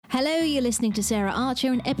Hello, you're listening to Sarah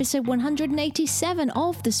Archer in episode 187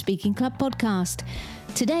 of the Speaking Club podcast.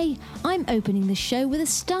 Today, I'm opening the show with a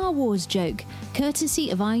Star Wars joke, courtesy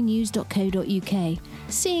of inews.co.uk,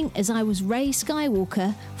 seeing as I was Rey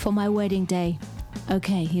Skywalker for my wedding day.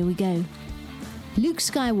 Okay, here we go. Luke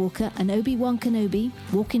Skywalker and Obi-Wan Kenobi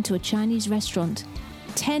walk into a Chinese restaurant.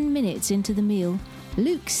 10 minutes into the meal,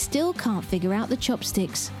 Luke still can't figure out the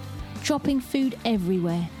chopsticks, dropping food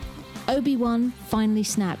everywhere. Obi-Wan finally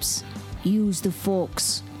snaps, "Use the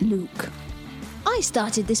forks, Luke." I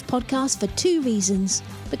started this podcast for two reasons.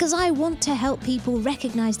 Because I want to help people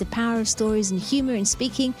recognise the power of stories and humour in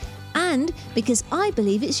speaking, and because I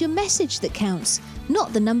believe it's your message that counts,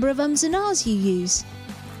 not the number of ums and ahs you use.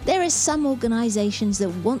 There are some organisations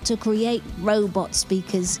that want to create robot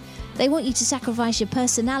speakers. They want you to sacrifice your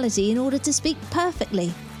personality in order to speak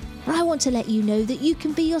perfectly. But I want to let you know that you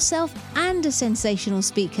can be yourself and a sensational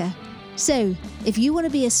speaker. So, if you want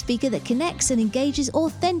to be a speaker that connects and engages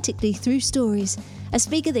authentically through stories, a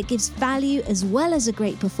speaker that gives value as well as a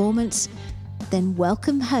great performance, then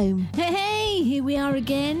welcome home. Hey, here we are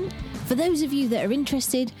again. For those of you that are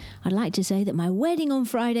interested, I'd like to say that my wedding on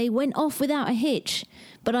Friday went off without a hitch,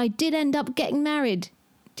 but I did end up getting married.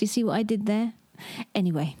 Do you see what I did there?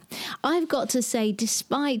 Anyway, I've got to say,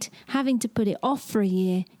 despite having to put it off for a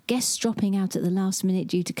year, guests dropping out at the last minute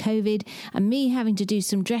due to COVID, and me having to do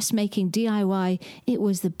some dressmaking DIY, it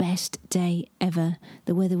was the best day ever.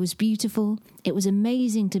 The weather was beautiful. It was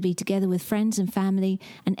amazing to be together with friends and family,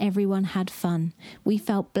 and everyone had fun. We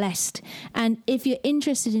felt blessed. And if you're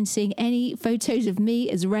interested in seeing any photos of me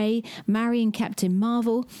as Rey marrying Captain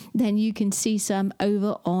Marvel, then you can see some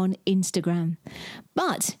over on Instagram.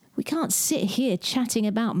 But we can't sit here chatting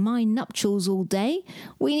about my nuptials all day.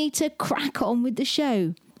 We need to crack on with the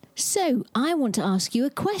show. So, I want to ask you a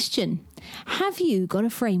question. Have you got a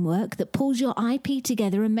framework that pulls your IP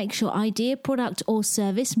together and makes your idea, product or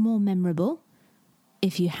service more memorable?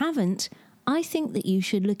 If you haven't, I think that you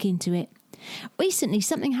should look into it. Recently,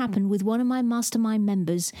 something happened with one of my mastermind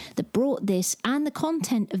members that brought this and the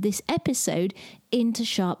content of this episode into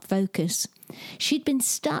sharp focus. She'd been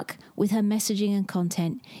stuck with her messaging and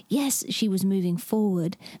content. Yes, she was moving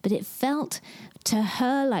forward, but it felt to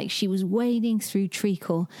her like she was wading through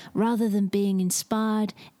treacle rather than being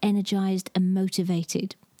inspired, energized, and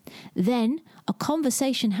motivated. Then, a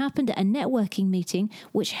conversation happened at a networking meeting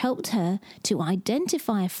which helped her to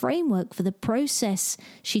identify a framework for the process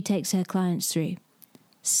she takes her clients through.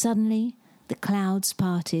 Suddenly, the clouds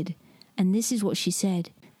parted, and this is what she said.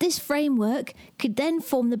 This framework could then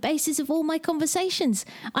form the basis of all my conversations.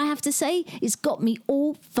 I have to say, it's got me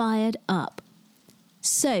all fired up.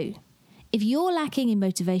 So, if you're lacking in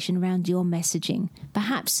motivation around your messaging,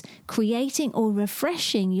 perhaps creating or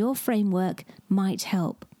refreshing your framework might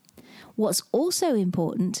help. What's also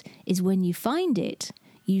important is when you find it,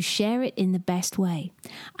 you share it in the best way.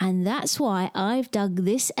 And that's why I've dug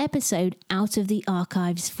this episode out of the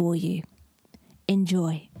archives for you.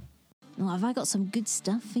 Enjoy. Well, have I got some good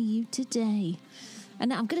stuff for you today?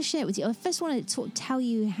 And I'm going to share it with you. I first want to tell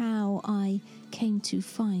you how I came to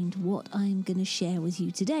find what I'm going to share with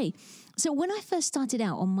you today. So when I first started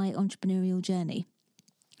out on my entrepreneurial journey,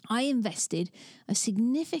 I invested a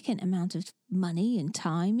significant amount of money and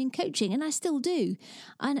time in coaching, and I still do.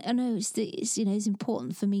 I know it's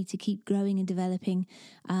important for me to keep growing and developing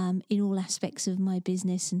in all aspects of my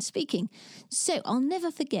business and speaking. So I'll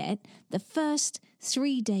never forget the first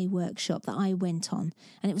 3-day workshop that I went on,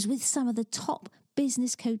 and it was with some of the top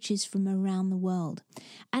business coaches from around the world.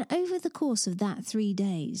 And over the course of that 3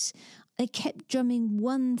 days, they kept drumming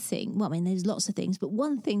one thing. Well, I mean, there's lots of things, but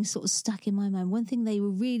one thing sort of stuck in my mind. One thing they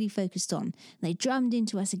were really focused on, and they drummed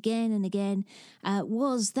into us again and again,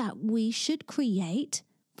 was that we should create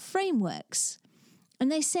frameworks.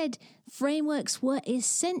 And they said frameworks were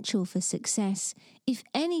essential for success if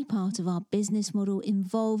any part of our business model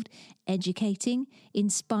involved educating,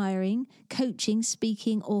 inspiring, coaching,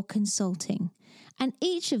 speaking, or consulting. And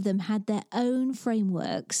each of them had their own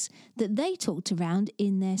frameworks that they talked around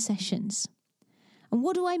in their sessions. And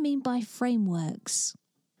what do I mean by frameworks?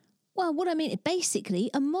 Well, what I mean is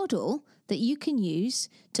basically a model that you can use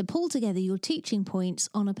to pull together your teaching points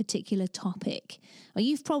on a particular topic. Well,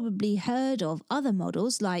 you've probably heard of other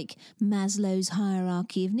models like Maslow's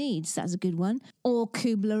hierarchy of needs, that's a good one, or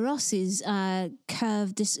Kubler-Ross's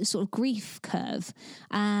curve, this sort of grief curve.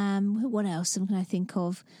 What else can I think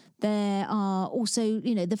of? There are also,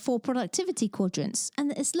 the 4 productivity quadrants,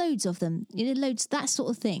 and there's loads of them, loads, that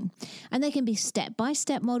sort of thing. And they can be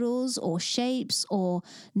step-by-step models or shapes or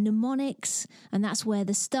mnemonics, and that's where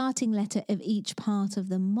the starting letter of each part of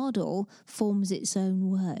the model forms its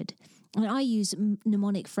own word. And I use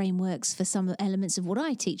mnemonic frameworks for some elements of what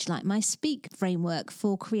I teach, like my Speak framework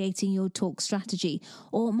for creating your talk strategy,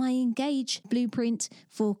 or my Engage blueprint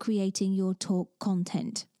for creating your talk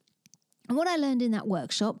content. And what I learned in that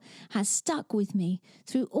workshop has stuck with me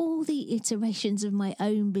through all the iterations of my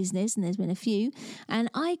own business, and there's been a few, and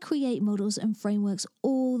I create models and frameworks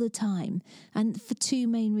all the time, and for two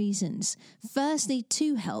main reasons. Firstly,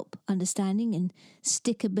 to help understanding and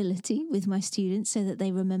stickability with my students so that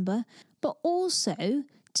they remember, but also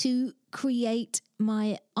to create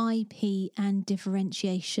my IP and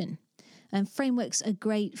differentiation. And frameworks are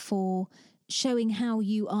great for showing how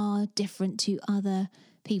you are different to other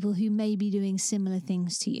people who may be doing similar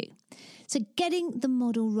things to you. So getting the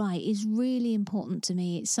model right is really important to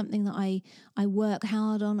me. It's something that I work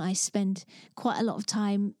hard on. I spend quite a lot of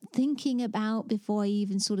time thinking about before I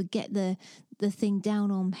even sort of get the thing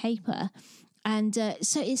down on paper. And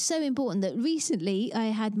so it's so important that recently I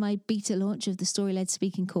had my beta launch of the Story-Led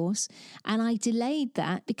Speaking course, and I delayed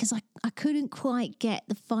that because I couldn't quite get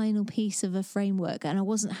the final piece of a framework and I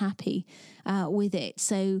wasn't happy with it.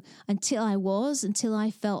 So until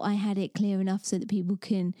I felt I had it clear enough so that people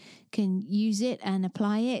can use it and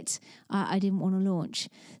apply it, I didn't want to launch.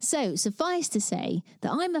 So suffice to say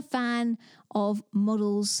that I'm a fan of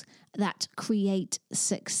models that create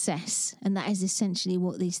success, and that is essentially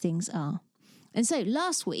what these things are. And so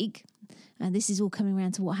last week, and this is all coming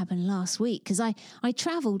around to what happened last week, because I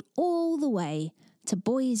travelled all the way to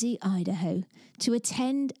Boise, Idaho, to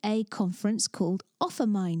attend a conference called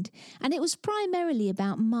OfferMind. And it was primarily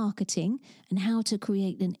about marketing and how to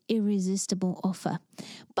create an irresistible offer.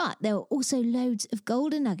 But there were also loads of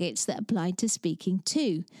golden nuggets that applied to speaking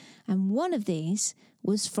too. And one of these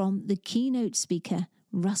was from the keynote speaker,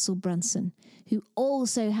 Russell Brunson, who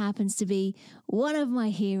also happens to be one of my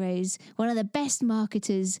heroes, one of the best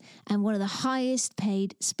marketers, and one of the highest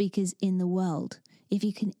paid speakers in the world, if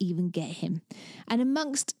you can even get him. And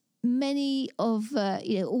amongst many of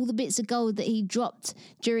all the bits of gold that he dropped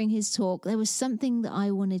during his talk, there was something that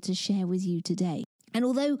I wanted to share with you today. And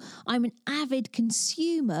although I'm an avid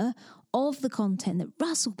consumer of the content that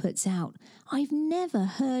Russell puts out, I've never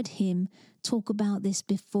heard him talk about this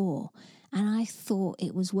before. And I thought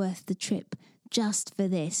it was worth the trip just for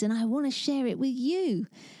this. And I want to share it with you.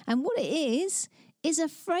 And what it is a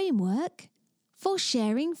framework for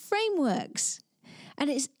sharing frameworks. And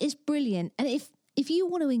it's brilliant. And if you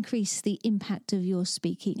want to increase the impact of your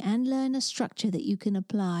speaking and learn a structure that you can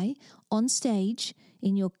apply on stage,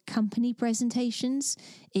 in your company presentations,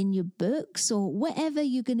 in your books, or wherever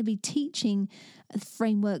you're going to be teaching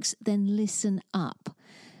frameworks, then listen up.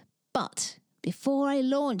 But before I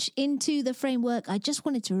launch into the framework, I just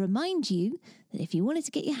wanted to remind you that if you wanted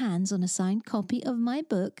to get your hands on a signed copy of my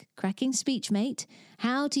book, Cracking SpeechMate,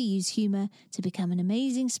 How to Use Humour to Become an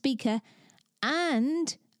Amazing Speaker,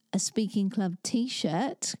 and a Speaking Club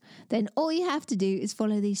t-shirt, then all you have to do is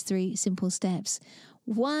follow these 3 simple steps.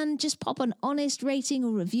 1, just pop an honest rating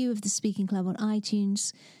or review of the Speaking Club on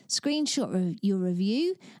iTunes, screenshot your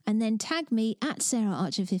review, and then tag me at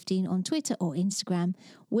SarahArcher15 on Twitter or Instagram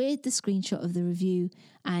with the screenshot of the review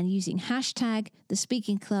and using hashtag the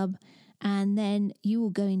Speaking Club, and then you will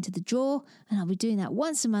go into the draw, and I'll be doing that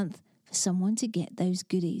once a month for someone to get those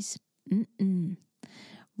goodies.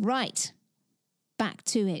 Right, back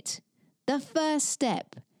to it. The first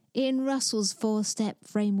step in Russell's 4-step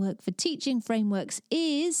framework for teaching frameworks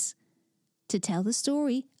is to tell the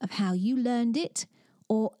story of how you learned it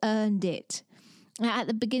or earned it. At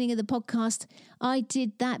the beginning of the podcast, I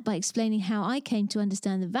did that by explaining how I came to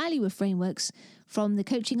understand the value of frameworks from the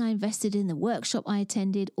coaching I invested in, the workshop I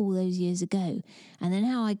attended all those years ago, and then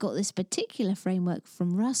how I got this particular framework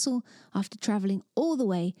from Russell after traveling all the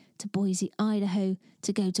way to Boise, Idaho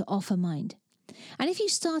to go to OfferMind. And if you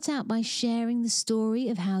start out by sharing the story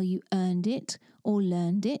of how you earned it or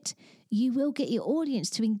learned it, you will get your audience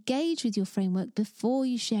to engage with your framework before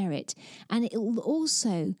you share it. And it will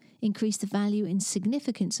also increase the value and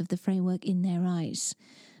significance of the framework in their eyes.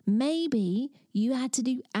 Maybe you had to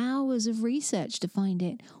do hours of research to find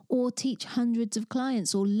it, or teach hundreds of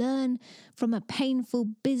clients, or learn from a painful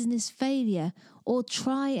business failure, or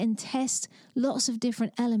try and test lots of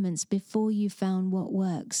different elements before you found what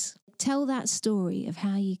works. Tell that story of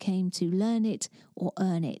how you came to learn it or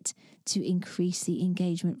earn it to increase the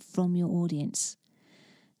engagement from your audience.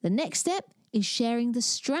 The next step is sharing the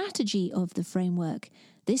strategy of the framework.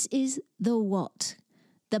 This is the what,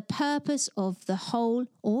 the purpose of the whole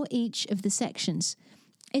or each of the sections.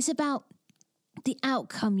 It's about the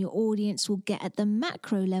outcome your audience will get at the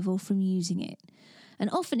macro level from using it. And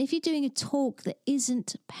often if you're doing a talk that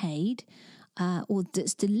isn't paid, or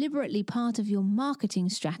that's deliberately part of your marketing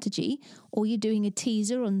strategy, or you're doing a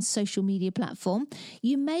teaser on social media platform,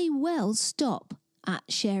 you may well stop at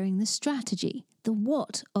sharing the strategy, the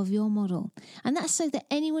what of your model. And that's so that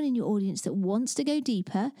anyone in your audience that wants to go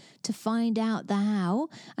deeper to find out the how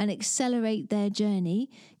and accelerate their journey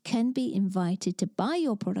can be invited to buy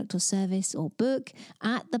your product or service or book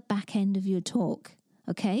at the back end of your talk.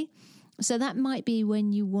 Okay? So that might be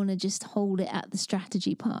when you want to just hold it at the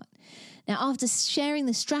strategy part. Now, after sharing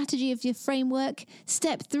the strategy of your framework,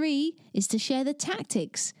 step 3 is to share the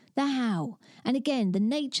tactics, the how. And again, the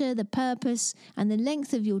nature, the purpose, and the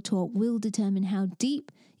length of your talk will determine how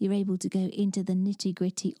deep you're able to go into the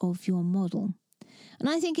nitty-gritty of your model. And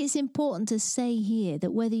I think it's important to say here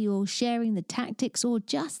that whether you're sharing the tactics or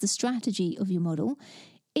just the strategy of your model,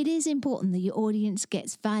 it is important that your audience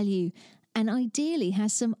gets value and ideally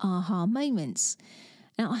has some aha moments.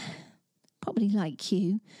 Now, probably like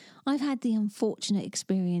you, I've had the unfortunate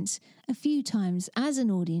experience a few times as an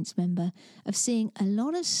audience member of seeing a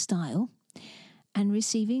lot of style and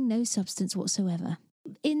receiving no substance whatsoever.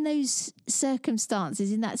 In those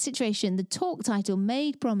circumstances, in that situation, the talk title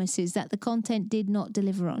made promises that the content did not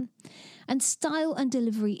deliver on. And style and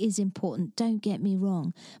delivery is important, don't get me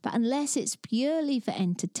wrong. But unless it's purely for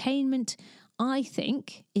entertainment, I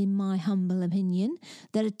think, in my humble opinion,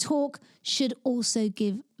 that a talk should also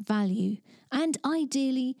give value and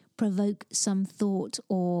ideally provoke some thought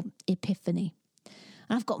or epiphany.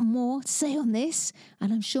 And I've got more to say on this,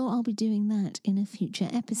 and I'm sure I'll be doing that in a future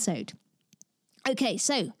episode. Okay,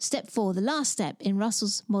 so step 4, the last step in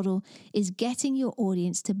Russell's model is getting your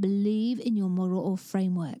audience to believe in your model or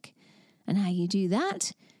framework. And how you do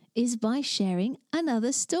that is by sharing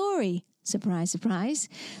another story. Surprise, surprise.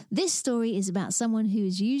 This story is about someone who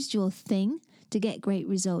has used your thing to get great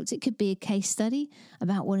results. It could be a case study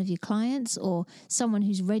about one of your clients or someone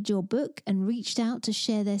who's read your book and reached out to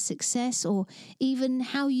share their success or even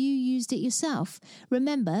how you used it yourself.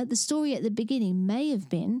 Remember, the story at the beginning may have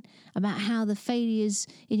been about how the failures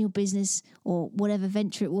in your business or whatever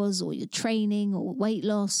venture it was or your training or weight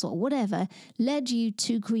loss or whatever led you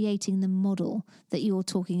to creating the model that you're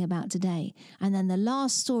talking about today. And then the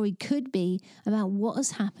last story could be about what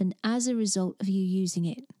has happened as a result of you using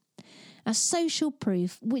it. Now, social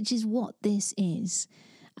proof, which is what this is.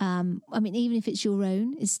 Even if it's your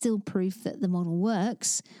own, it's still proof that the model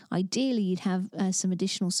works. Ideally, you'd have some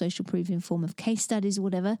additional social proof in form of case studies or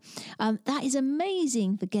whatever. That is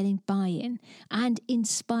amazing for getting buy-in and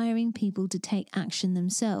inspiring people to take action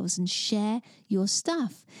themselves and share your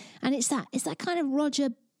stuff. And it's that kind of Roger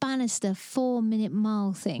Bannister 4-minute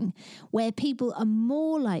mile thing where people are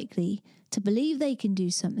more likely to believe they can do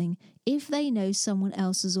something if they know someone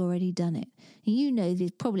else has already done it. And you know,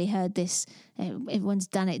 you've probably heard this, everyone's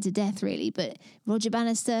done it to death really, but Roger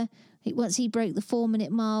Bannister, once he broke the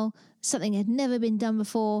 4-minute mile, something had never been done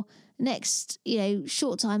before. Next,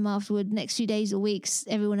 short time afterward, next few days or weeks,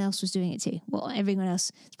 everyone else was doing it too. Well, everyone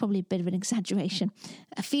else, it's probably a bit of an exaggeration.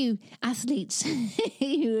 A few athletes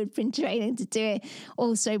who had been training to do it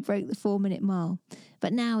also broke the 4-minute mile.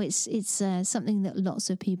 But now it's something that lots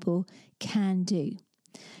of people can do.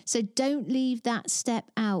 So don't leave that step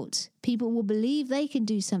out. People will believe they can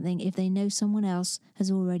do something if they know someone else has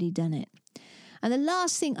already done it. And the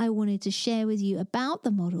last thing I wanted to share with you about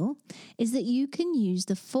the model is that you can use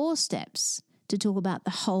the 4 steps to talk about the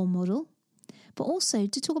whole model, but also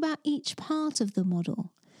to talk about each part of the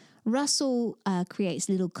model. Russell creates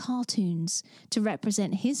little cartoons to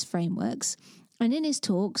represent his frameworks, and in his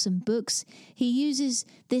talks and books, he uses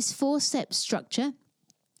this 4-step structure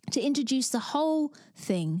to introduce the whole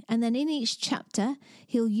thing, and then in each chapter,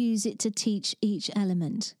 he'll use it to teach each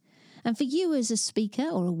element. And for you as a speaker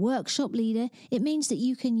or a workshop leader, it means that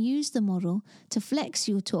you can use the model to flex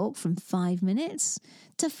your talk from 5 minutes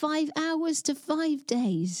to 5 hours to 5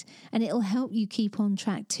 days, and it'll help you keep on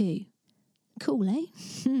track too. Cool,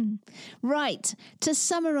 eh? Right, to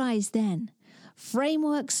summarize then,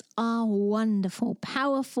 frameworks are wonderful,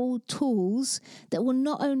 powerful tools that will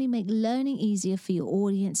not only make learning easier for your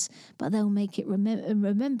audience, but they'll make it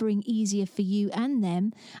remembering easier for you and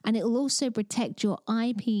them, and it will also protect your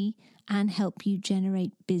IP and help you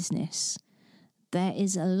generate business. There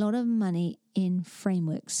is a lot of money in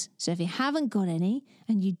frameworks. So if you haven't got any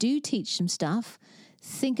and you do teach some stuff,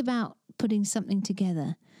 think about putting something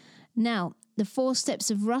together. Now, the 4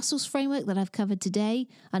 steps of Russell's framework that I've covered today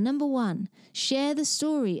are: number 1, share the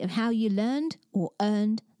story of how you learned or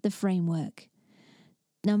earned the framework.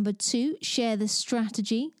 Number 2, share the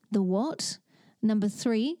strategy, the what. Number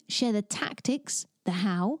 3, share the tactics, the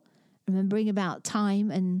how. Remembering about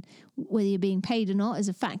time and whether you're being paid or not is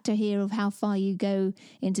a factor here of how far you go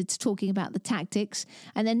into talking about the tactics.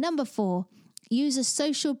 And then number 4, use a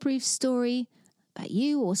social proof story about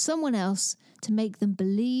you or someone else to make them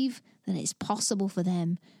believe that it's possible for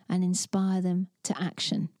them and inspire them to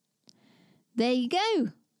action. There you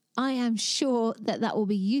go. I am sure that will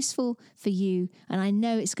be useful for you, and I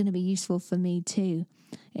know it's going to be useful for me too.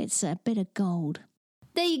 It's a bit of gold.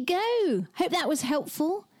 There you go. Hope that was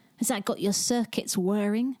helpful. Has that got your circuits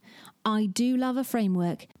whirring? I do love a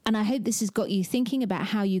framework, and I hope this has got you thinking about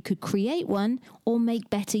how you could create one or make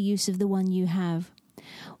better use of the one you have.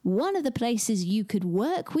 One of the places you could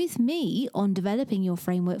work with me on developing your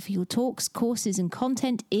framework for your talks, courses and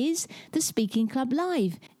content is the Speaking Club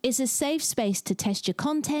Live. It's a safe space to test your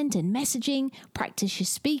content and messaging, practice your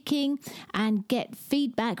speaking, and get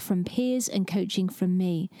feedback from peers and coaching from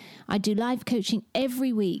me. I do live coaching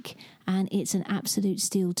every week, and it's an absolute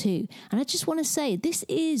steal too. And I just want to say, this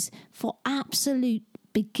is for absolute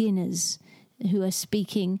beginners who are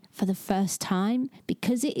speaking for the first time,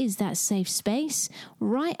 because it is that safe space,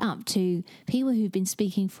 right up to people who've been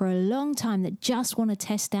speaking for a long time that just want to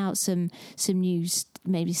test out some new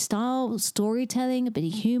maybe style, storytelling, a bit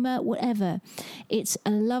of humor, whatever. It's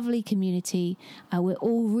a lovely community. We're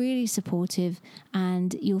all really supportive,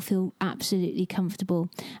 and you'll feel absolutely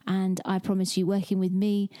comfortable. And I promise you, working with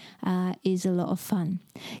me is a lot of fun.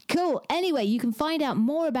 Cool. Anyway, you can find out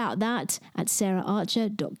more about that at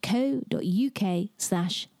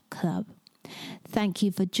saraharcher.co.uk/club. Thank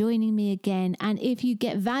you for joining me again. And if you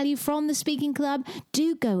get value from the Speaking Club,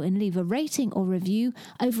 do go and leave a rating or review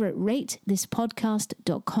over at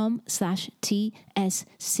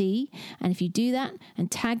ratethispodcast.com/TSC. And if you do that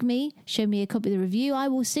and tag me, show me a copy of the review, I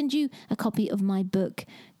will send you a copy of my book,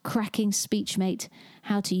 Cracking Speechmate,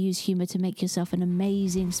 How to Use Humour to Make Yourself an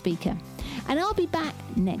Amazing Speaker. And I'll be back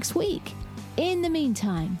next week. In the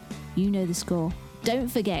meantime, you know the score. Don't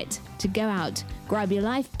forget to go out, grab your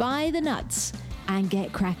life by the nuts, and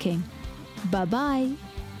get cracking. Bye-bye.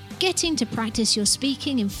 Getting to practice your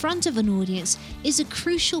speaking in front of an audience is a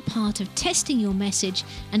crucial part of testing your message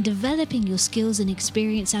and developing your skills and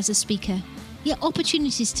experience as a speaker. Yet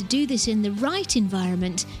opportunities to do this in the right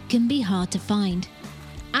environment can be hard to find.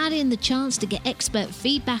 Add in the chance to get expert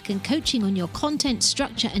feedback and coaching on your content,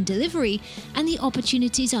 structure and delivery, and the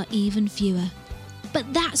opportunities are even fewer.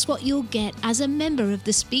 But that's what you'll get as a member of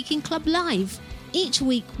the Speaking Club Live. Each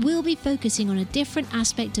week, we'll be focusing on a different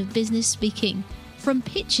aspect of business speaking, from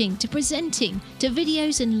pitching to presenting to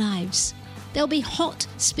videos and lives. There'll be hot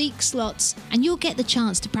speak slots, and you'll get the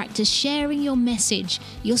chance to practice sharing your message,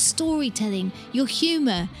 your storytelling, your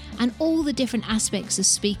humour, and all the different aspects of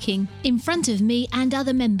speaking in front of me and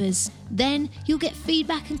other members. Then you'll get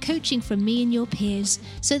feedback and coaching from me and your peers,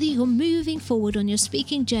 so that you're moving forward on your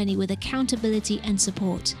speaking journey with accountability and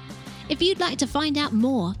support. If you'd like to find out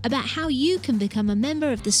more about how you can become a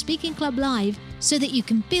member of the Speaking Club Live so that you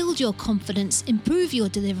can build your confidence, improve your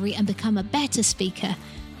delivery, and become a better speaker,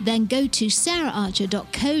 then go to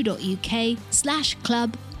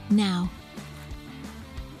saraharcher.co.uk/club now.